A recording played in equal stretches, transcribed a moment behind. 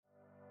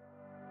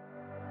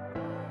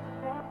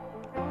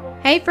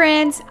Hey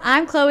friends,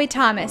 I'm Chloe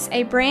Thomas,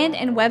 a brand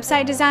and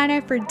website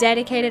designer for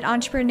dedicated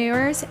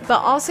entrepreneurs,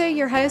 but also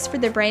your host for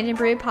the Brand and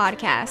Brew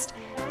podcast.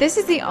 This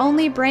is the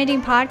only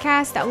branding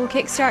podcast that will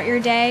kickstart your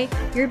day,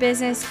 your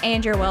business,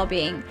 and your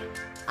well-being.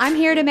 I'm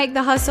here to make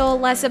the hustle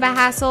less of a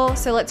hassle,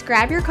 so let's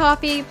grab your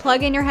coffee,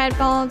 plug in your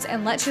headphones,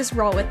 and let's just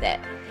roll with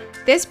it.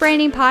 This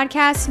branding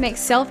podcast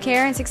makes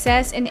self-care and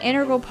success an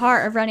integral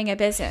part of running a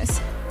business.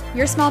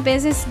 Your small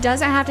business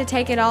doesn't have to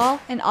take it all,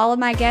 and all of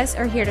my guests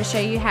are here to show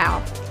you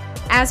how.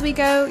 As we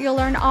go, you'll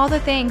learn all the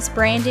things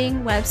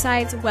branding,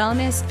 websites,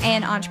 wellness,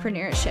 and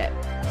entrepreneurship.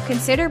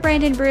 Consider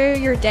Brand and Brew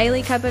your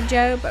daily cup of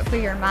joe, but for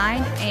your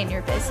mind and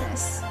your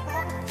business.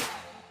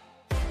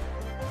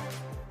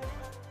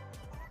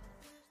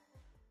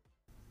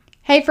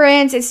 Hey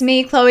friends, it's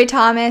me, Chloe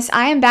Thomas.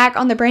 I am back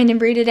on the Brand and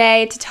Brew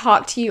today to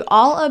talk to you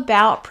all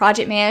about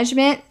project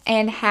management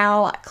and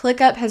how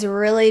ClickUp has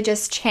really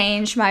just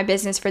changed my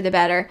business for the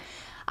better.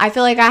 I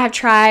feel like I have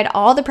tried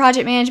all the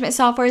project management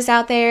softwares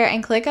out there,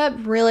 and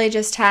ClickUp really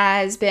just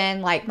has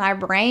been like my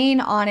brain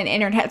on an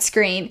internet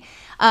screen.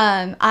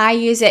 I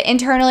use it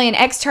internally and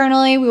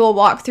externally. We will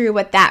walk through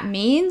what that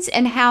means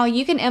and how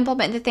you can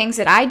implement the things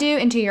that I do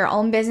into your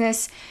own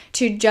business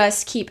to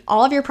just keep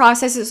all of your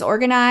processes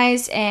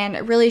organized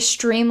and really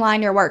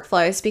streamline your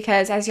workflows,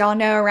 because as y'all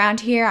know around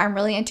here, I'm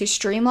really into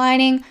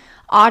streamlining,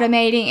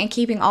 automating, and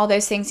keeping all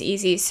those things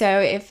easy.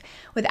 So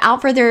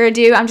without further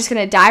ado, I'm just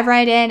going to dive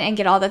right in and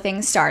get all the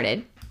things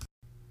started.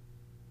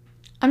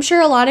 I'm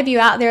sure a lot of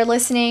you out there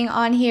listening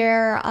on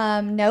here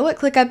know what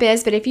ClickUp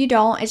is, but if you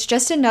don't, it's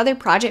just another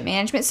project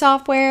management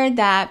software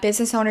that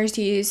business owners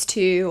use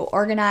to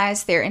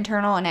organize their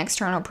internal and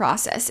external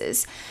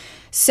processes.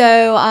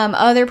 So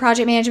other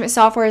project management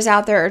softwares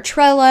out there are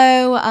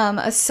Trello,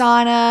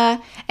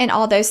 Asana, and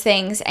all those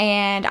things.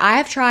 And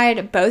I've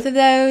tried both of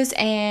those,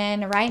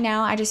 and right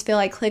now I just feel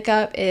like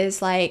ClickUp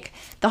is like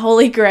the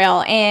holy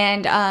grail.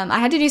 And I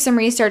had to do some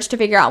research to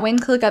figure out when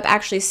ClickUp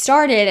actually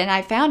started, and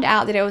I found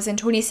out that it was in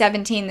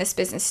 2017 this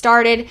business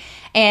started,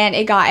 and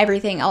it got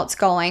everything else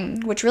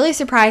going, which really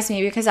surprised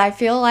me because I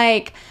feel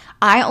like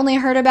I only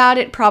heard about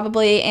it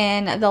probably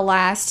in the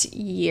last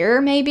year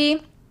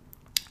maybe.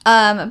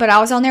 But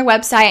I was on their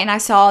website and I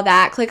saw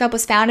that ClickUp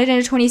was founded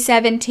in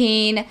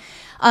 2017.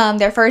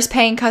 Their first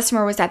paying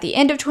customer was at the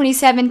end of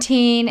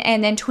 2017,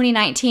 and then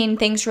 2019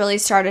 things really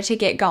started to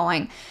get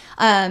going.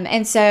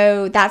 And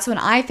so that's when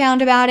I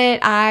found about it.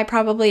 I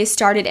probably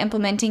started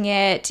implementing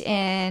it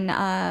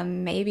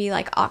in maybe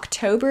like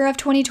October of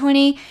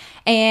 2020,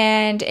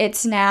 and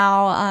it's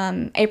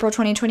now April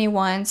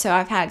 2021. So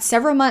I've had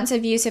several months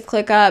of use of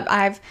ClickUp.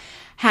 I've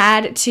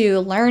had to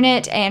learn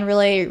it and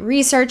really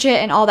research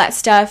it and all that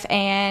stuff,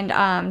 and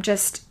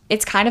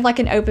it's kind of like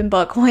an open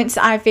book. Once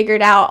I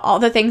figured out all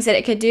the things that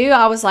it could do,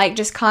 I was like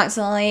just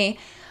constantly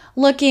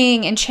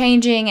looking and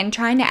changing and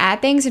trying to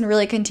add things and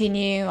really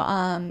continue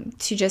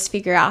to just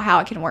figure out how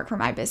it can work for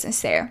my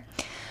business there.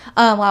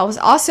 While I was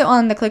also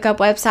on the ClickUp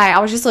website, I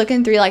was just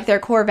looking through like their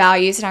core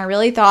values, and I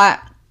really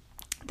thought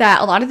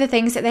that a lot of the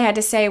things that they had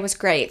to say was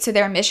great. So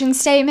their mission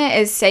statement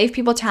is save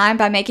people time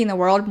by making the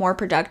world more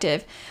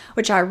productive,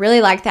 which I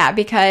really like that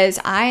because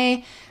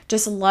I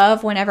just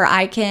love whenever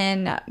I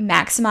can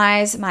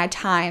maximize my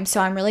time. So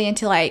I'm really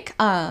into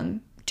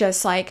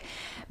just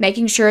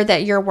making sure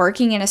that you're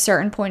working in a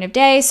certain point of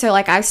day. So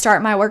like I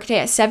start my work day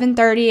at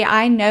 7:30.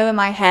 I know in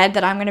my head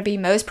that I'm going to be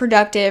most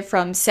productive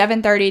from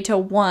 7:30 to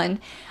 1.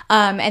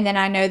 And then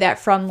I know that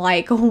from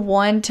like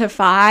 1 to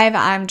 5,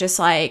 I'm just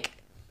like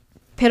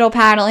piddle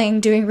paddling,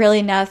 doing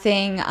really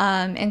nothing.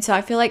 And so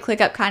I feel like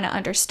ClickUp kind of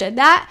understood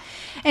that.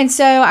 And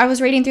so I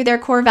was reading through their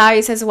core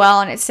values as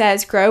well, and it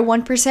says grow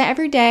 1%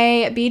 every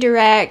day, be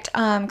direct,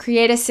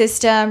 create a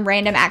system,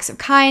 random acts of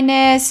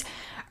kindness,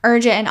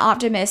 urgent and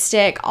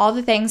optimistic, all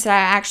the things that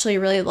I actually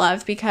really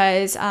love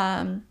because,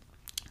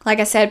 like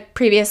I said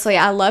previously,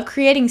 I love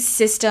creating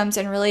systems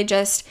and really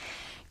just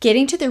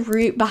getting to the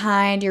root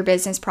behind your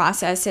business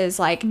processes,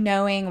 like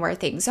knowing where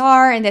things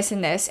are and this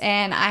and this.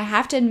 And I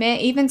have to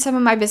admit, even some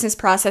of my business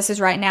processes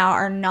right now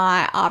are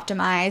not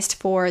optimized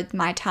for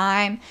my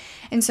time.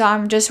 And so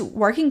I'm just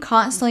working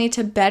constantly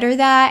to better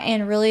that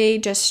and really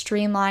just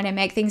streamline and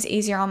make things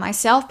easier on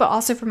myself, but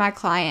also for my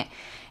client.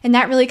 And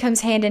that really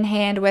comes hand in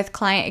hand with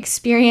client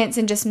experience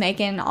and just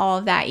making all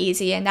of that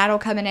easy. And that'll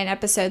come in an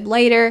episode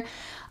later.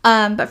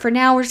 But for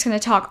now, we're just going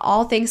to talk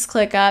all things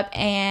ClickUp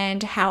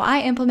and how I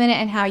implement it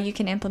and how you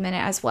can implement it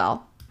as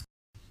well.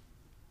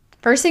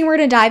 First thing we're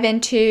going to dive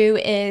into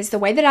is the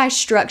way that I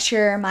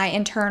structure my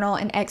internal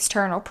and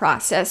external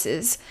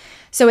processes.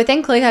 So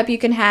within ClickUp, you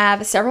can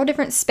have several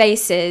different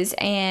spaces,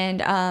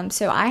 and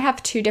so I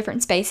have 2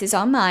 different spaces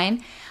on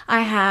mine.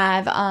 I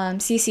have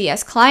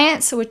CCS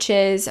clients, which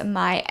is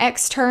my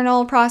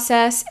external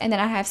process, and then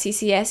I have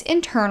CCS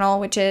internal,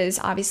 which is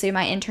obviously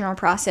my internal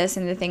process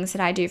and the things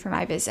that I do for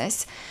my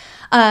business.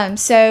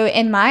 So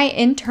in my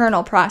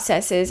internal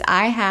processes,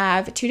 I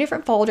have 2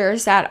 different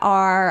folders that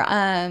are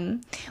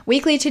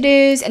weekly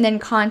to-dos and then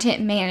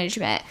content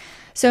management.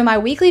 So my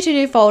weekly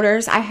to-do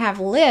folders, I have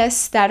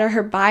lists that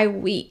are by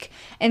week.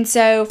 And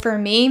so for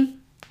me,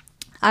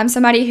 I'm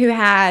somebody who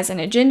has an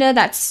agenda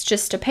that's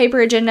just a paper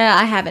agenda.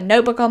 I have a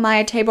notebook on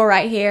my table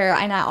right here,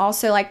 and I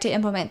also like to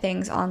implement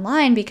things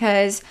online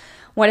because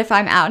what if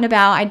I'm out and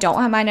about, I don't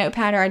have my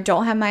notepad or I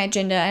don't have my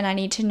agenda, and I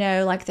need to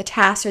know like the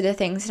tasks or the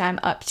things that I'm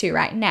up to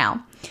right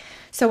now.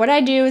 So what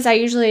I do is I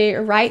usually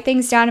write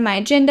things down in my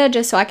agenda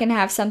just so I can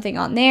have something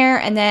on there,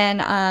 and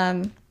then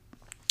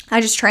I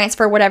just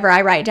transfer whatever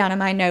I write down in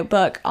my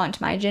notebook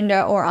onto my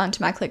agenda or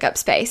onto my ClickUp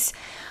space.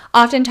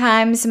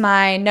 Oftentimes,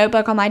 my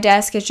notebook on my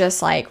desk is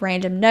just like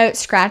random notes,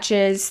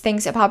 scratches,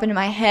 things that pop into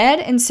my head.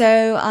 And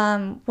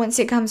so once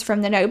it comes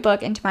from the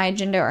notebook into my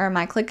agenda or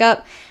my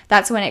ClickUp,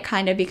 that's when it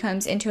kind of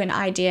becomes into an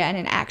idea and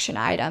an action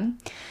item.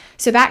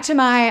 So back to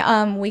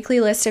my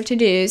weekly list of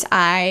to-dos,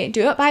 I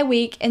do it by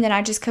week, and then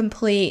I just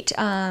complete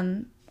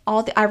I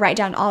write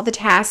down all the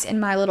tasks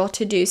in my little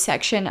to-do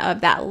section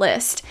of that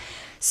list.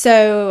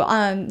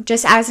 So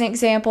just as an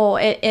example,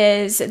 it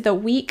is the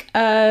week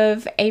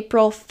of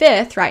April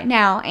 5th right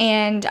now,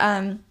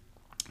 and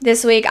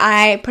this week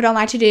I put on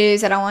my to-dos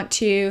that I want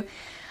to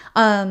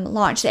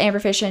launch the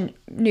Amberfish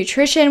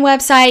Nutrition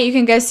website. You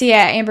can go see it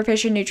at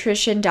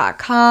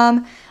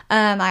amberfishnutrition.com.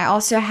 I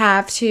also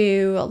have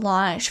to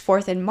launch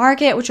 4th &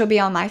 Market, which will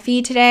be on my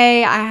feed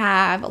today. I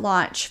have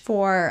launched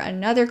for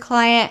another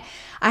client.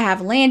 I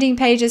have landing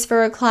pages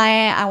for a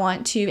client. I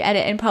want to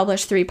edit and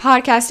publish 3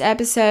 podcast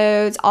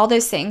episodes, all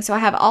those things. So I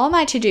have all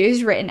my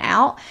to-dos written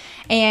out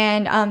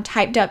and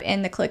typed up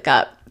in the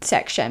ClickUp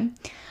section.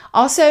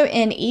 Also,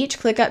 in each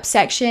ClickUp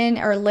section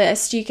or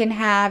list, you can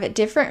have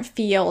different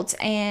fields.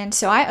 And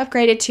so I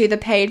upgraded to the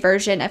paid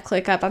version of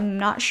ClickUp. I'm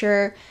not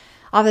sure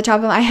off the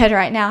top of my head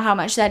right now how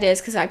much that is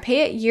because I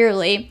pay it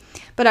yearly.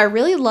 But I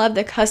really love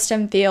the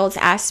custom fields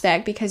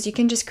aspect because you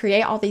can just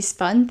create all these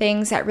fun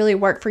things that really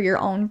work for your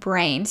own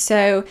brain.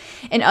 So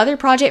in other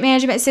project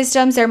management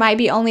systems, there might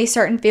be only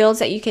certain fields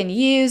that you can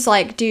use,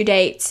 like due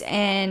dates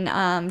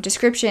and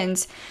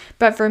descriptions.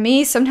 But for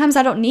me, sometimes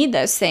I don't need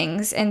those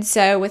things. And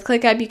so with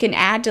ClickUp, you can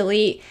add,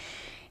 delete,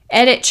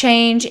 edit,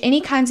 change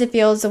any kinds of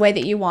fields the way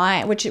that you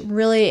want, which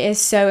really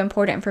is so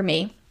important for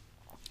me.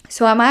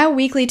 So on my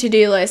weekly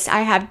to-do list,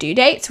 I have due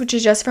dates, which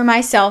is just for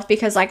myself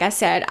because like I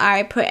said,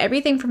 I put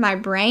everything from my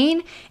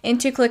brain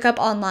into ClickUp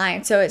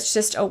Online. So it's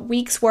just a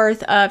week's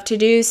worth of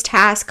to-dos,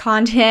 tasks,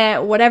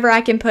 content, whatever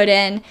I can put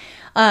in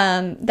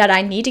that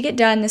I need to get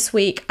done this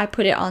week, I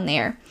put it on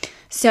there.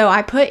 So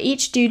I put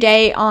each due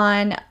date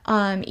on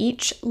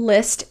each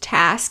list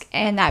task,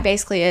 and that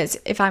basically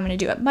is if I'm going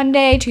to do it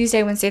Monday,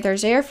 Tuesday, Wednesday,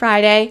 Thursday, or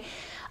Friday.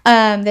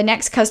 The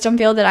next custom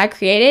field that I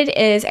created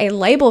is a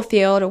label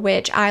field,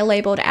 which I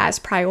labeled as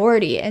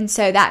priority. And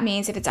so that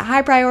means if it's a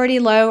high priority,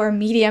 low, or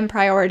medium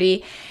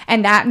priority,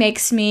 and that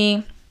makes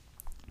me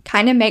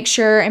kind of make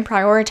sure and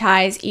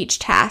prioritize each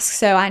task.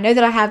 So I know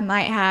that I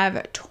might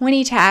have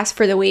 20 tasks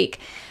for the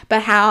week,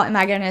 but how am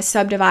I going to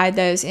subdivide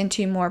those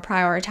into more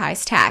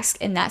prioritized tasks?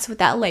 And that's what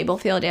that label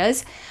field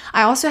is.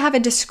 I also have a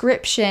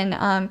description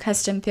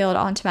custom field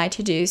onto my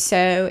to-do.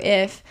 So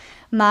if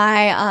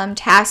my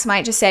task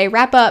might just say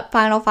wrap up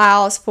final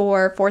files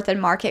for 4th &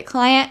 Market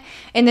client.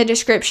 In the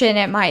description,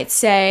 it might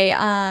say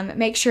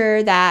make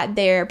sure that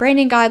their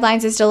branding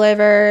guidelines is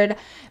delivered,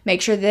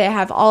 make sure that they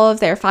have all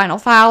of their final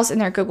files in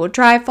their Google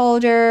Drive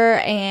folder,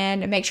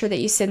 and make sure that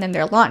you send them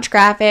their launch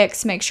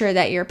graphics, make sure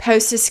that your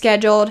post is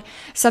scheduled.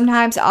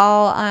 Sometimes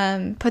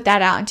I'll put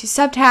that out into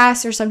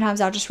subtasks, or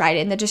sometimes I'll just write it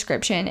in the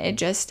description. It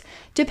just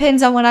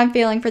depends on what I'm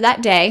feeling for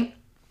that day.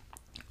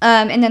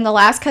 And then the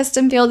last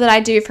custom field that I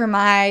do for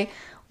my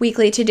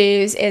weekly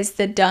to-dos is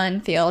the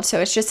done field. So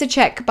it's just a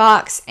check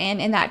box,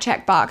 and in that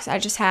check box, I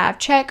just have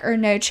check or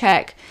no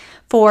check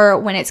for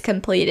when it's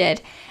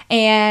completed.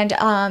 And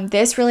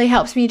this really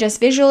helps me just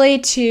visually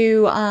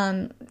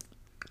to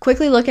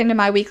quickly look into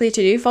my weekly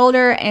to-do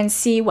folder and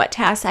see what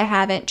tasks I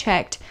haven't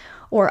checked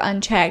or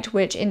unchecked,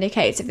 which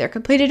indicates if they're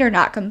completed or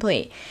not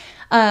complete.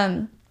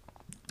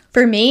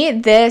 For me,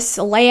 this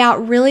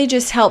layout really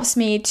just helps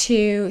me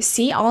to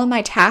see all of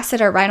my tasks that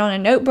are right on a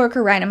notebook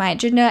or right on my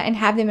agenda and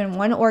have them in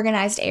one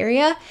organized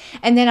area.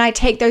 And then I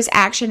take those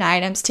action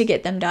items to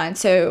get them done.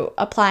 So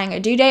applying a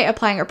due date,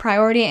 applying a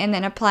priority, and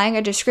then applying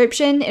a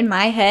description in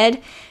my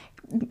head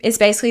is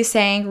basically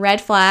saying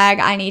red flag.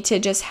 I need to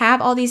just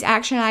have all these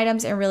action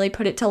items and really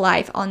put it to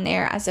life on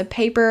there as a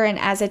paper and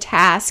as a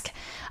task,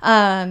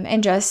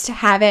 and just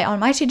have it on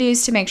my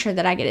to-dos to make sure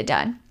that I get it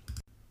done.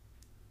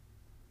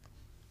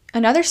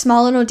 Another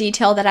small little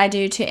detail that I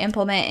do to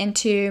implement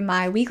into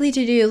my weekly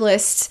to-do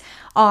lists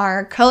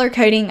are color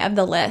coding of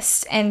the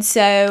list. And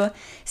so,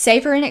 say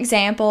for an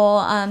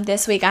example,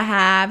 this week I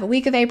have a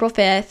week of April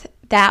 5th.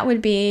 That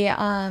would be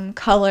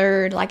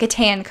colored like a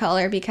tan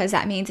color because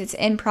that means it's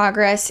in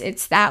progress.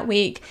 It's that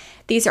week.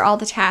 These are all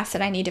the tasks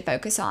that I need to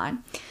focus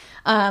on.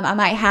 I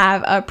might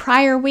have a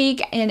prior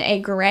week in a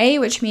gray,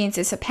 which means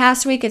it's a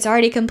past week, it's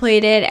already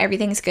completed,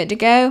 everything's good to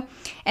go.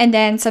 And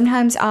then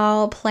sometimes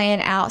I'll plan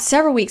out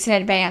several weeks in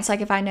advance.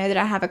 Like if I know that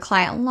I have a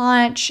client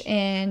launch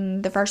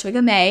in the first week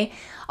of May,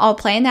 I'll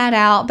plan that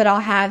out, but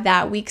I'll have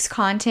that week's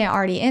content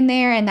already in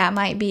there, and that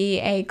might be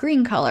a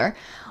green color.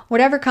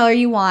 Whatever color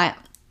you want,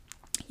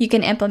 you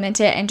can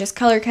implement it and just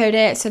color code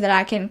it so that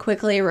I can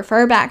quickly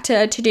refer back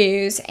to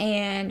to-dos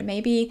and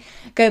maybe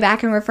go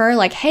back and refer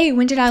like, hey,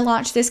 when did I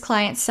launch this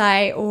client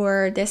site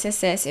or this.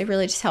 It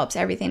really just helps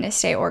everything to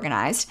stay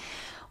organized.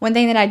 One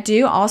thing that I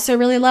do also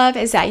really love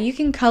is that you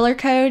can color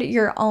code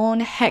your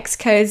own hex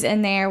codes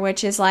in there,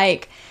 which is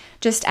like,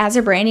 just as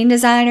a branding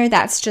designer,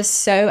 that's just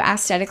so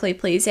aesthetically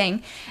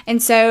pleasing.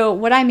 And so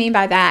what I mean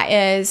by that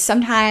is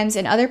sometimes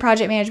in other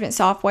project management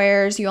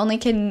softwares, you only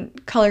can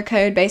color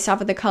code based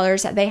off of the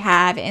colors that they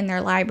have in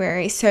their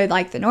library. So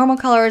like the normal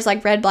colors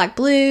like red, black,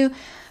 blue,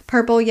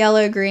 purple,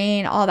 yellow,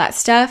 green, all that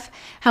stuff.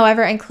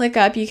 However, in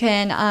ClickUp, you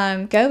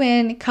can go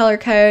in, color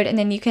code, and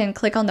then you can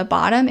click on the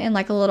bottom in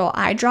like a little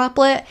eye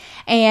droplet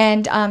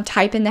and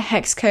type in the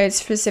hex code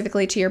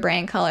specifically to your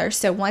brand color.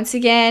 So once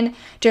again,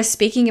 just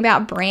speaking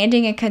about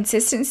branding and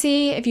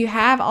consistency, if you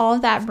have all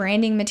of that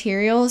branding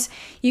materials,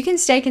 you can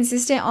stay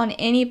consistent on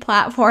any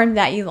platform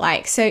that you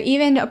like. So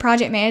even a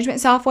project management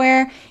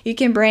software, you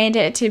can brand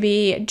it to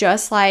be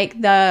just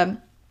like the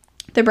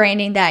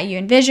branding that you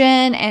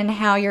envision and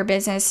how your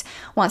business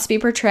wants to be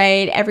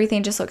portrayed.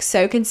 Everything just looks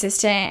so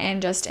consistent,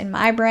 and just in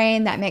my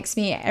brain, that makes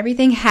me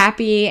everything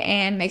happy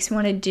and makes me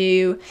want to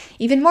do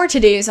even more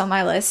to-dos on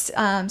my list.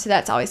 So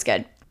that's always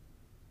good.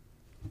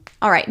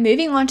 All right,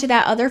 moving on to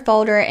that other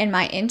folder in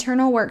my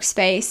internal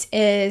workspace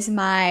is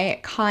my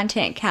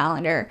content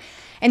calendar.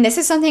 And this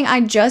is something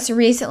I just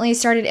recently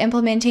started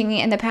implementing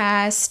in the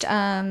past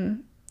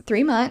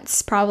 3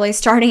 months, probably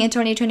starting in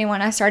 2021.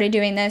 I started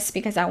doing this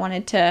because I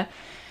wanted to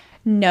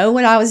know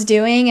what I was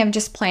doing and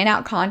just plan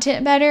out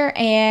content better,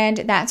 and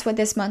that's what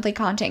this monthly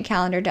content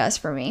calendar does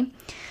for me.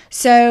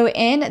 So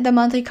in the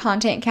monthly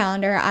content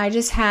calendar, I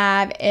just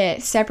have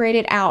it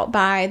separated out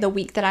by the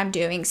week that I'm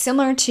doing,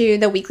 similar to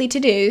the weekly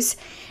to-dos,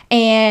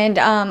 and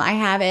I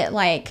have it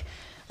like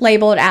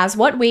labeled as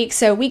what week,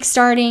 so week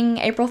starting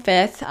April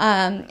 5th,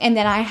 and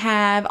then I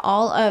have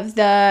all of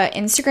the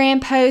Instagram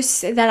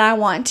posts that I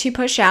want to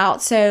push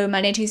out, so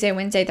Monday, Tuesday,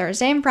 Wednesday,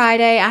 Thursday, and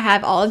Friday, I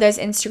have all of those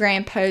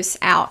Instagram posts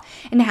out.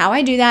 And how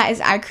I do that is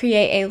I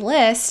create a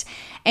list,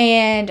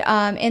 and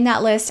in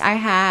that list I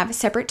have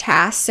separate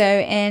tasks. So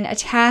in a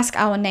task,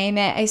 I will name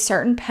it a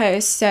certain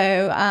post,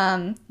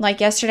 so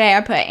like yesterday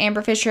I put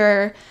Amber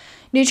Fisher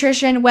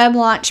nutrition web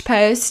launch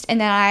post,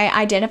 and then I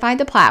identified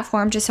the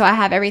platform just so I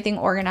have everything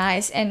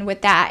organized. And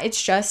with that,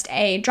 it's just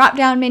a drop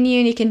down menu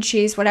and you can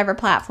choose whatever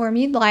platform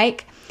you'd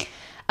like.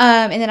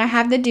 And then I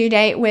have the due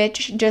date,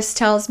 which just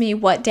tells me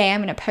what day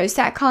I'm going to post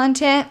that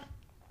content.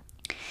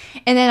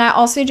 And then I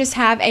also just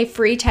have a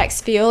free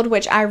text field,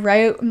 which I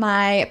wrote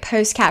my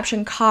post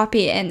caption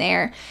copy in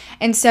there.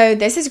 And so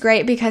this is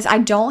great because I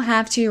don't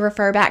have to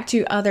refer back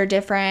to other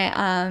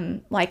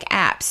different like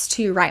apps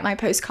to write my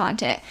post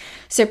content.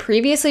 So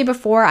previously,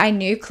 before I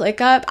knew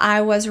ClickUp,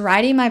 I was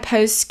writing my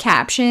post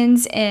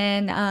captions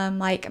in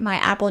like my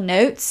Apple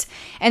Notes,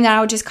 and then I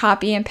would just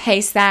copy and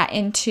paste that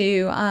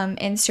into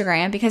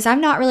Instagram, because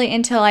I'm not really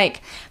into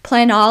like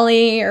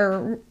Planoly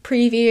or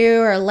Preview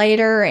or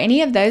Later or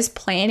any of those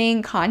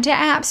planning content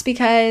apps,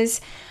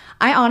 because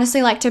I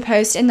honestly like to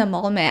post in the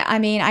moment. I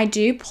mean, I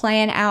do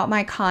plan out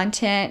my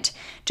content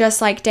just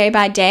like day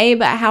by day,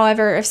 but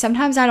however, if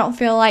sometimes I don't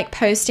feel like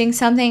posting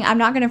something, I'm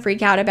not going to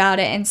freak out about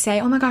it and say,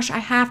 oh my gosh, I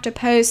have to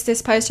post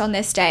this post on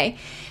this day.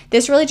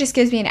 This really just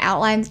gives me an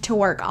outline to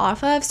work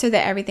off of so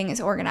that everything is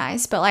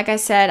organized. But like I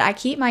said, I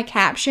keep my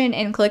caption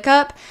in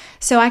ClickUp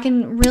so I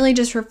can really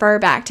just refer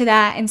back to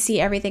that and see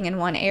everything in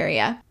one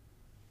area.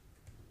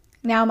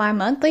 Now, my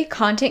monthly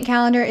content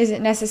calendar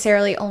isn't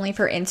necessarily only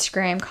for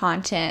Instagram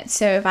content.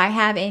 So if I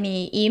have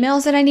any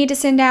emails that I need to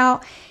send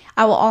out,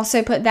 I will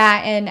also put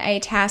that in a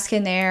task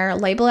in there,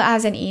 label it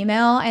as an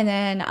email, and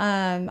then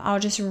I'll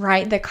just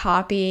write the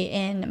copy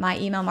in my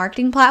email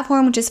marketing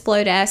platform, which is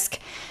Flowdesk.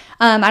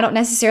 I don't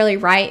necessarily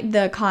write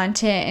the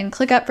content in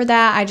ClickUp for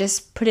that. I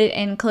just put it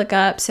in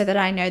ClickUp so that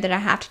I know that I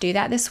have to do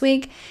that this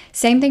week.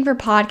 Same thing for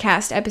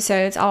podcast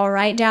episodes. I'll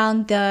write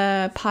down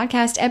the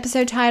podcast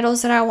episode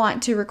titles that I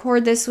want to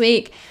record this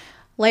week,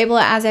 label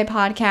it as a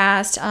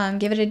podcast,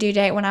 give it a due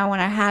date when I want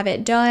to have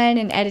it done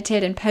and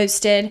edited and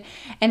posted,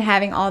 and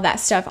having all that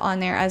stuff on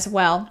there as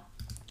well.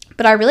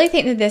 But I really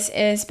think that this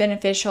is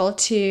beneficial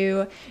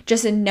to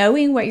just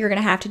knowing what you're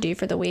going to have to do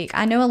for the week.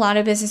 I know a lot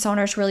of business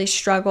owners really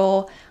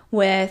struggle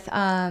with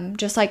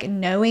just like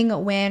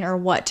knowing when or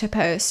what to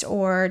post,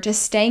 or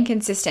just staying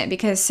consistent,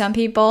 because some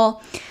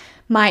people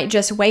might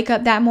just wake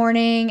up that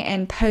morning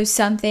and post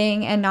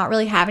something and not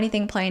really have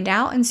anything planned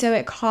out, and so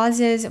it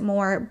causes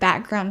more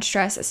background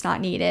stress that's not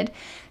needed.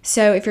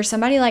 So if you're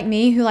somebody like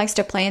me who likes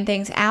to plan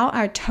things out,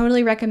 I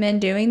totally recommend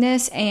doing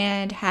this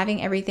and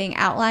having everything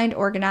outlined,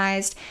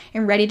 organized,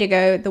 and ready to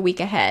go the week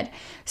ahead.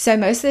 So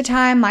most of the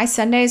time, my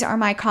Sundays are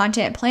my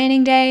content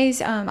planning days.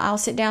 I'll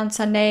sit down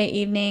Sunday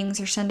evenings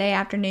or Sunday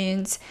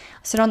afternoons,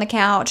 sit on the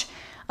couch,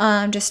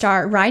 just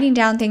start writing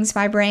down things in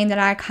my brain that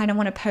I kind of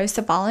want to post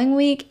the following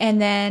week,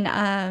 and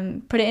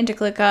then put it into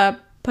ClickUp,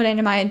 put it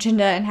into my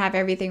agenda, and have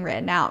everything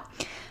written out.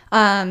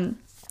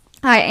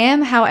 I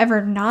am,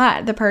 however,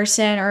 not the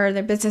person or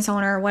the business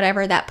owner or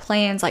whatever that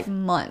plans like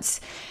months.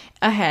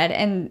 ahead.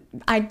 And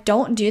I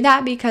don't do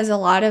that because a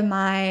lot of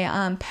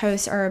my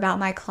posts are about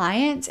my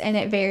clients, and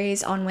it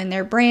varies on when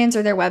their brands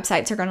or their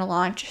websites are going to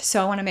launch.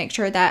 So I want to make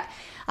sure that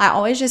I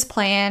always just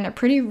plan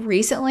pretty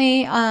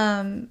recently,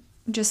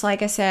 just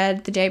like I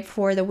said, the day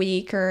before the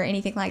week or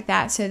anything like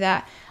that, so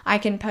that I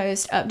can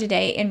post up to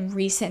date and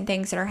recent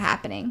things that are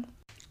happening.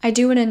 I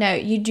do want to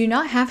note, you do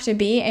not have to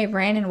be a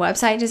brand and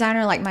website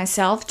designer like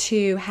myself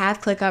to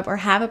have ClickUp or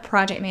have a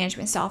project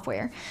management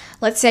software.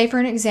 Let's say, for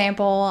an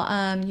example,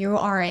 you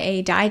are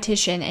a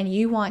dietitian and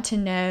you want to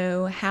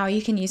know how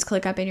you can use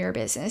ClickUp in your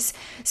business.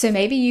 So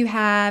maybe you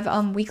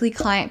have weekly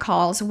client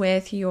calls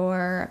with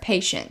your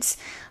patients.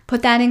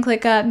 Put that in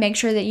ClickUp. Make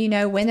sure that you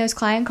know when those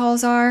client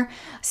calls are.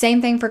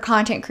 Same thing for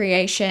content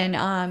creation.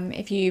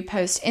 If you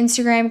post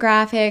Instagram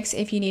graphics,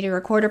 if you need to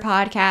record a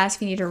podcast,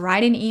 if you need to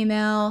write an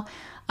email,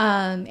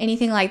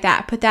 anything like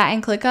that, put that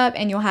in ClickUp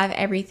and you'll have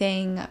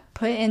everything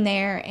put in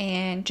there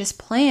and just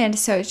planned,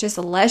 so it's just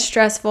less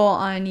stressful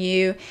on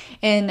you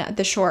in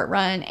the short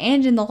run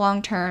and in the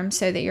long term,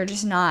 so that you're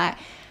just not,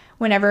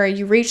 whenever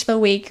you reach the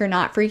week, you're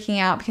not freaking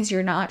out because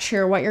you're not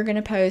sure what you're going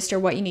to post or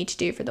what you need to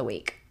do for the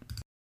week.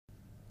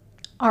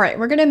 All right,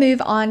 we're going to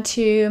move on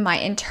to my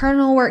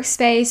internal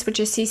workspace, which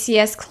is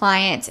CCS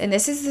Clients, and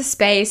this is the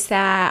space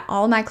that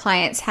all my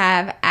clients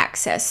have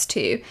access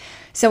to.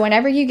 So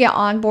whenever you get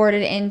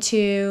onboarded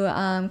into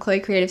Chloe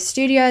Creative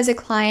Studio as a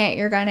client,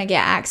 you're going to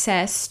get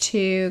access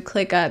to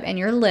ClickUp and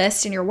your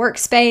list and your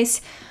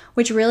workspace,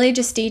 which really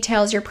just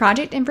details your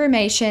project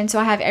information. So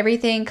I have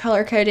everything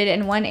color-coded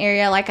in one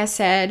area. Like I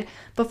said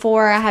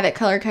before, I have it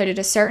color-coded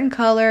a certain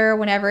color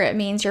whenever it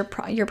means your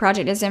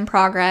project is in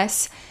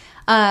progress.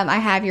 I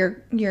have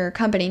your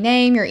company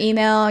name, your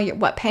email,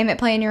 what payment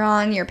plan you're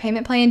on, your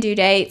payment plan due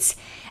dates,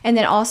 and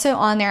then also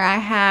on there I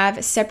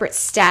have separate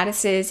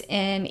statuses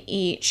in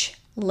each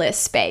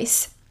list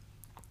space.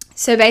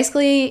 So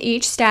basically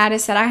each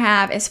status that I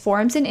have is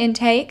forms and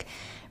intake,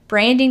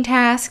 branding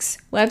tasks,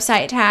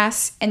 website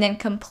tasks, and then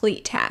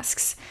complete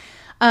tasks.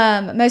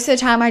 Most of the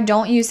time I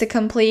don't use the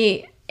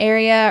complete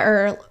area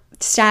or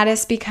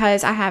status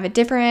because I have a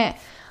different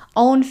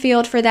own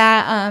field for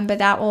that,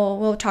 but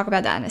we'll talk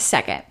about that in a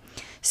second.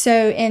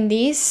 So in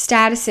these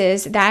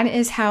statuses, that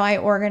is how I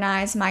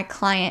organize my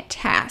client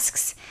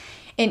tasks.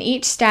 In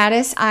each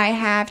status, I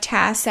have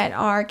tasks that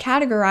are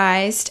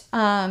categorized.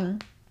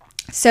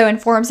 So in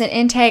forms and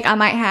intake, I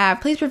might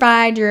have, please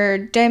provide your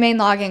domain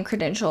login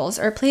credentials,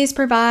 or please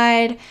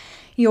provide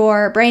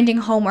your branding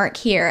homework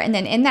here. And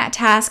then in that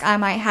task, I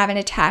might have an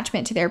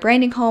attachment to their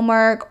branding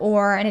homework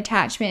or an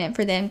attachment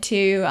for them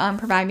to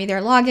provide me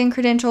their login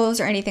credentials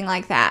or anything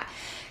like that.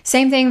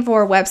 Same thing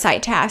for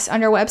website tasks.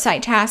 Under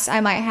website tasks,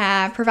 I might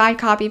have provide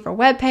copy for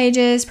web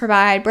pages,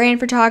 provide brand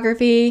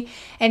photography,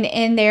 and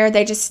in there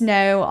they just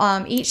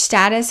know each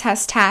status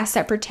has tasks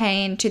that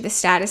pertain to the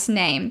status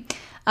name.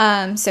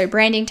 So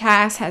branding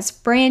task has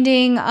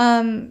branding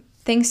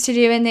things to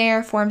do in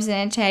there, forms and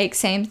intake,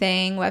 same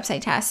thing,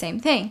 website task, same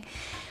thing.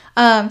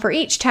 For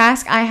each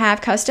task, I have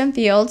custom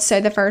fields.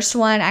 So the first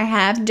one I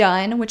have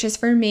done, which is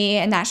for me,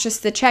 and that's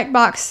just the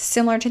checkbox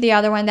similar to the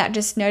other one that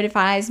just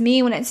notifies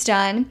me when it's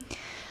done.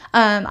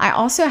 I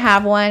also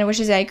have one, which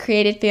is a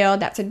created field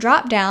that's a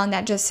drop down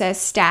that just says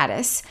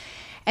status.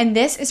 And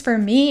this is for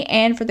me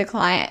and for the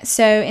client.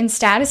 So in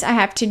status, I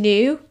have to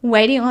do,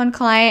 waiting on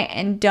client,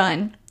 and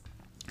done.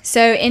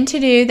 So in to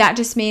do, that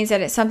just means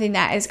that it's something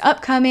that is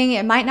upcoming.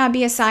 It might not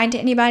be assigned to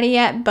anybody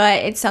yet,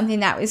 but it's something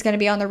that is going to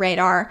be on the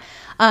radar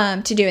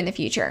to do in the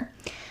future.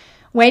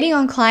 Waiting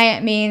on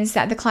client means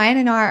that the client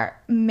and I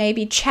may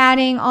be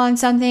chatting on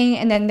something,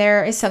 and then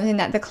there is something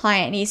that the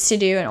client needs to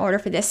do in order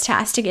for this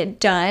task to get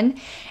done.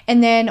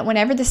 And then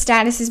whenever the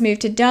status is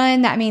moved to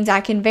done, that means I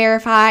can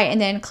verify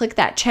and then click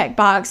that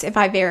checkbox if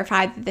I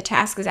verify that the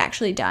task is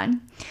actually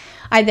done.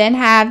 I then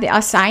have the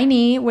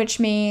assignee, which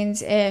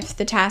means if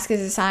the task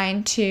is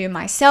assigned to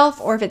myself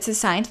or if it's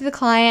assigned to the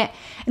client,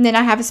 and then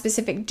I have a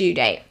specific due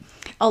date.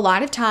 A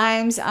lot of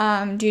times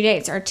due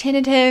dates are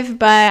tentative,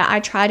 but I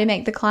try to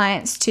make the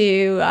clients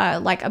to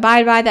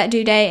abide by that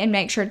due date and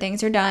make sure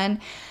things are done.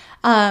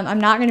 I'm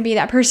not going to be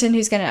that person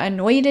who's going to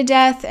annoy you to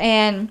death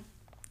and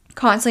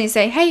constantly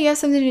say, hey, you have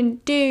something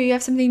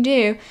to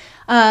do.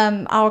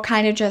 I'll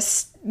kind of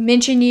just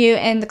mention you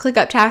in the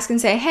ClickUp task and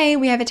say, hey,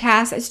 we have a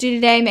task that's due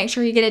today, make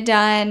sure you get it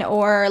done,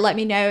 or let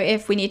me know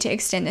if we need to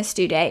extend this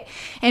due date.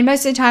 And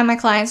most of the time my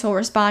clients will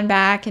respond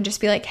back and just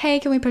be like, hey,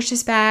 can we push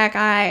this back?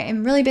 I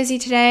am really busy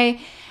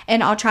today,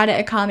 and I'll try to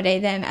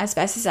accommodate them as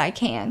best as I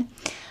can.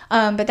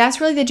 But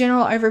that's really the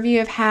general overview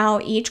of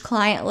how each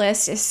client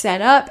list is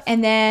set up.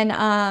 And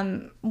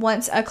then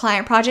once a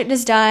client project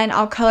is done,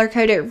 I'll color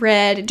code it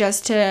red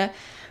just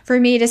for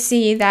me to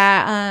see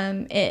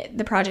that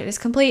the project is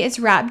complete, it's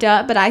wrapped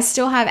up, but I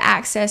still have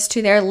access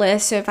to their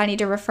list. So if I need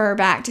to refer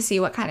back to see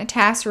what kind of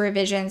tasks or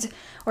revisions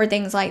or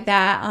things like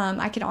that,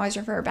 I can always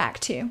refer back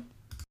to.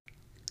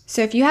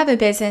 So if you have a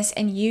business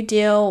and you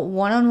deal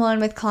one-on-one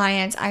with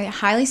clients, I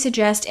highly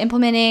suggest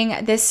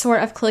implementing this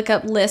sort of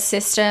ClickUp list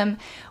system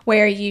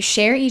where you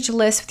share each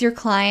list with your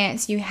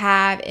clients. You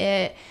have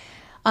it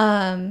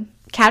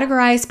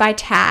categorized by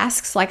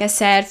tasks. Like I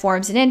said,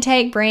 forms and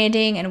intake,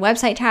 branding, and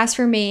website tasks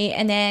for me.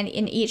 And then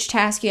in each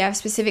task, you have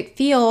specific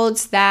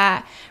fields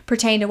that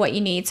pertain to what you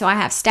need. So I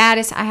have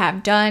status, I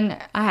have done,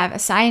 I have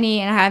assignee,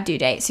 and I have due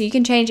date. So you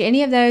can change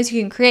any of those.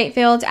 You can create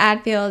fields,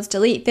 add fields,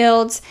 delete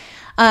fields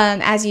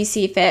as you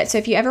see fit. So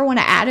if you ever want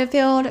to add a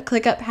field,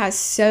 ClickUp has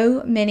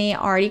so many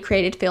already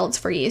created fields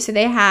for you. So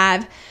they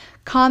have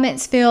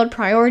comments field,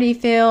 priority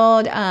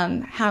field,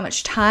 how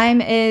much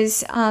time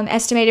is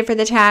estimated for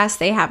the task.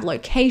 They have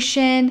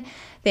location,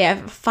 they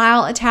have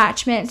file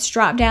attachments,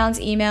 drop downs,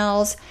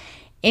 emails,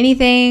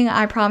 anything.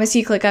 I promise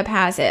you ClickUp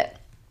has it.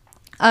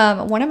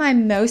 One of my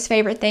most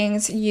favorite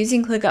things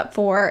using ClickUp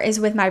for is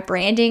with my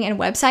branding and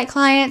website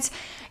clients.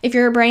 If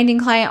you're a branding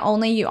client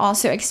only, you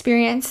also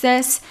experience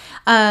this,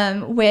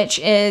 which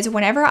is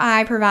whenever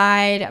I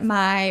provide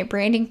my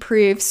branding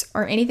proofs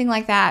or anything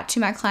like that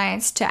to my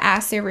clients to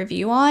ask their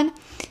review on,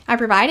 I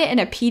provide it in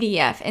a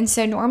PDF. And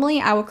so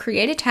normally I will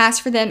create a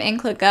task for them in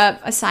ClickUp,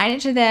 assign it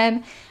to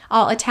them,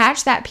 I'll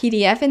attach that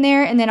PDF in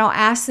there, and then I'll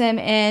ask them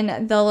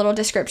in the little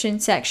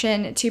description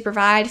section to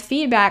provide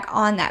feedback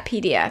on that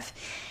PDF.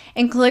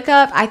 In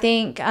ClickUp, I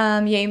think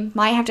you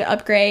might have to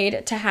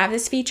upgrade to have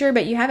this feature,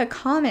 but you have a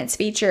comments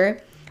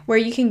feature where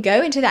you can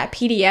go into that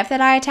PDF that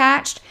I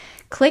attached,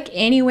 click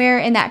anywhere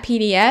in that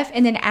PDF,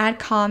 and then add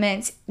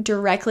comments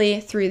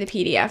directly through the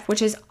PDF,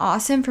 which is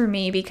awesome for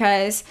me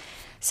because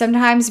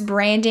sometimes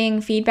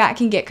branding feedback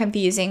can get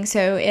confusing.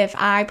 So if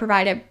I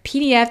provide a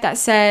PDF that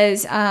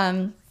says,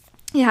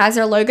 it has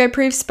their logo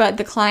proofs, but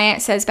the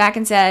client says back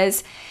and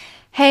says,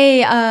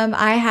 hey,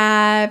 I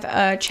have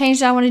a change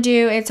that I want to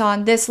do. It's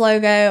on this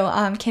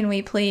logo. Can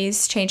we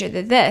please change it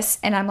to this?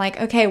 And I'm like,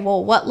 okay,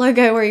 well, what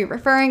logo are you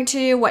referring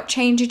to? What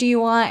change do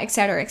you want?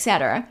 Etc.,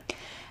 etc.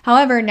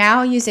 However,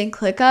 now using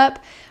ClickUp,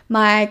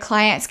 my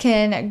clients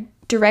can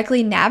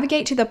directly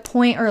navigate to the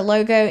point or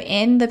logo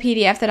in the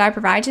PDF that I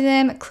provide to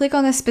them, click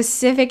on the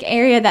specific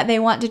area that they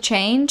want to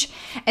change,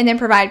 and then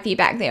provide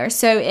feedback there.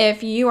 So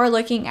if you are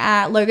looking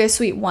at Logo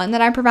Suite 1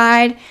 that I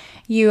provide,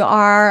 you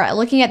are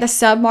looking at the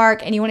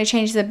submark and you want to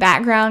change the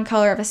background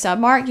color of a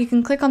submark, you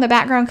can click on the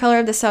background color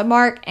of the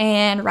submark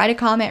and write a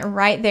comment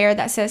right there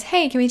that says,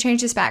 hey, can we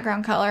change this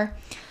background color?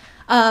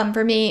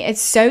 For me, it's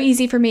so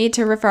easy for me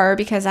to refer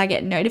because I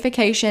get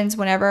notifications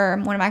whenever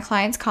one of my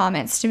clients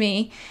comments to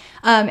me.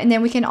 And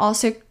then we can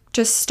also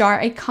just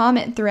start a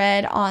comment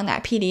thread on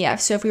that PDF.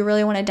 So if we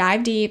really want to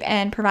dive deep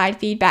and provide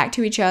feedback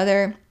to each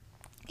other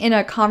in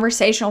a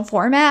conversational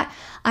format,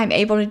 I'm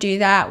able to do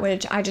that,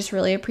 which I just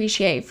really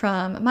appreciate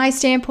from my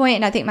standpoint,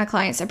 and I think my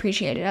clients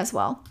appreciate it as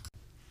well.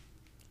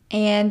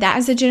 And that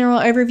is a general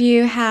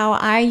overview how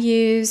I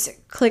use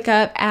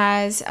ClickUp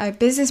as a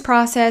business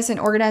process and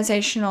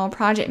organizational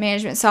project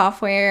management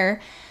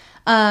software,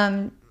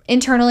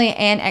 internally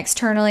and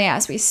externally,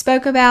 as we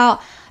spoke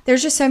about.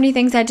 There's just so many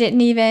things I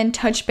didn't even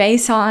touch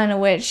base on,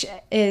 which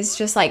is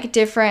just like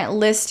different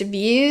list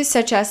views,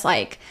 such as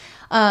like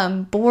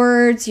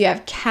boards, you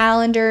have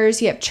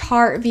calendars, you have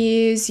chart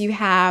views, you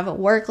have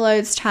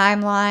workloads,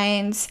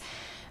 timelines,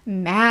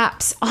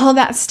 maps, all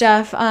that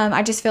stuff.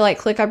 I just feel like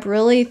ClickUp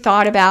really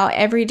thought about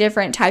every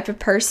different type of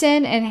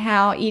person and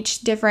how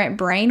each different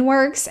brain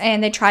works,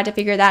 and they tried to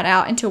figure that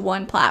out into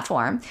one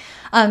platform.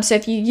 So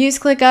if you use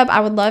ClickUp, I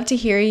would love to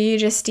hear you.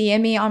 Just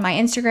DM me on my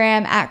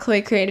Instagram at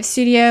Chloe Creative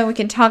Studio. We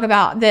can talk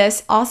about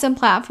this awesome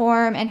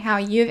platform and how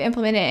you've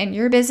implemented it in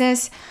your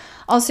business.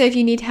 Also, if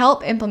you need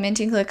help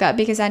implementing ClickUp,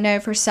 because I know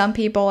for some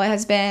people it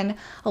has been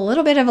a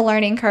little bit of a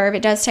learning curve.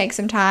 It does take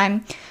some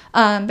time.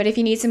 But if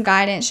you need some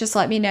guidance, just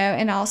let me know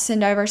and I'll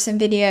send over some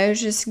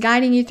videos just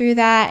guiding you through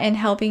that and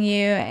helping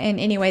you in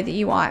any way that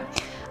you want.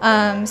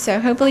 So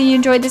hopefully you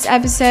enjoyed this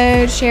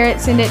episode. Share it,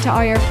 send it to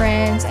all your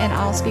friends, and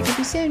I'll speak with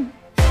you soon.